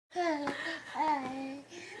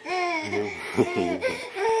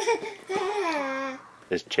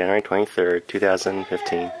It's January 23rd,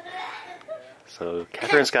 2015. So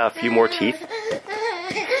Catherine's got a few more teeth.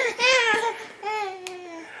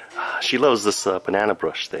 She loves this banana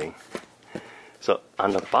brush thing. So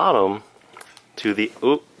on the bottom, to the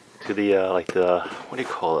like the, what do you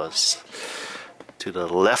call this? To the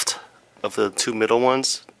left of the two middle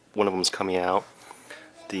ones, one of them's coming out.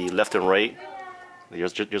 The left and right,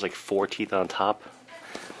 there's like 4 teeth on top.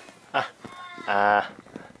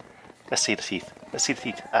 Let's see the teeth. Let's see the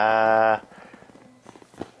teeth.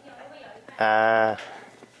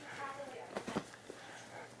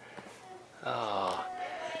 Oh.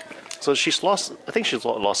 So she's lost. I think she's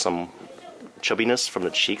lost some chubbiness from the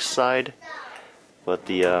cheeks side, but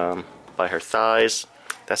the by her thighs,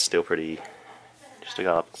 that's still pretty. She still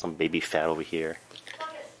got some baby fat over here.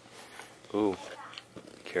 Ooh,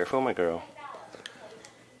 careful, my girl.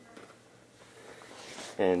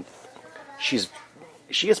 And she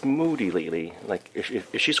gets moody lately. Like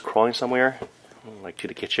if she's crawling somewhere, like to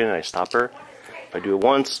the kitchen, and I stop her. If I do it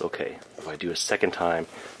once, okay. If I do it a second time,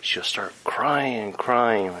 she'll start crying,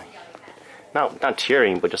 like not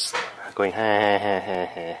tearing, but just going ha ha ha ha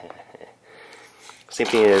ha. Same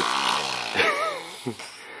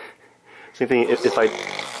thing if I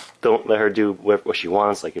don't let her do what she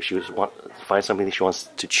wants. Like if she find something that she wants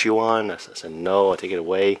to chew on, I said no. I take it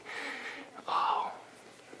away. Oh,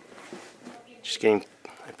 she's getting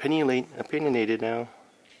opinionated now.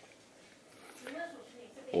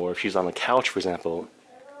 Or if she's on the couch, for example,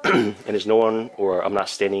 and there's no one, or I'm not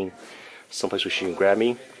standing someplace where she can grab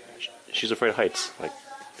me, she's afraid of heights. Like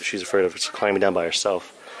she's afraid of climbing down by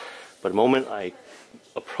herself. But the moment I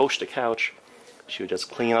approach the couch, she would just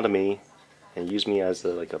cling onto me and use me as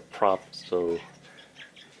like a prop, so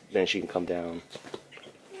then she can come down.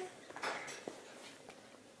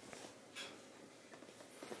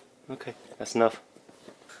 Okay, that's enough.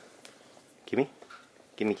 Gimme.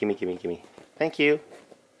 Thank you.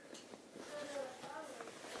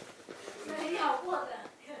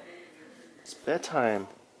 It's bedtime.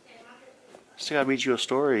 Still gotta read you a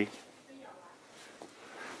story.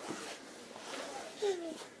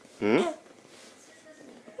 Hmm?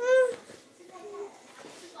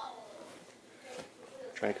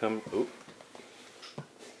 Try and come. Ooh.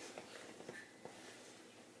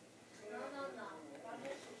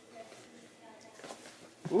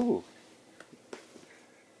 Ooh.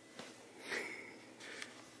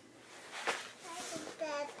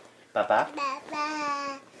 Papa?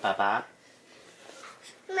 Papa?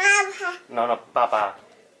 No, Papa.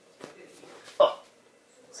 Oh.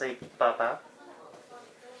 Say Papa.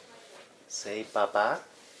 Say Papa.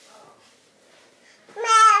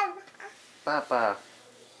 Papa.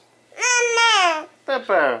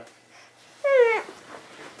 Papa.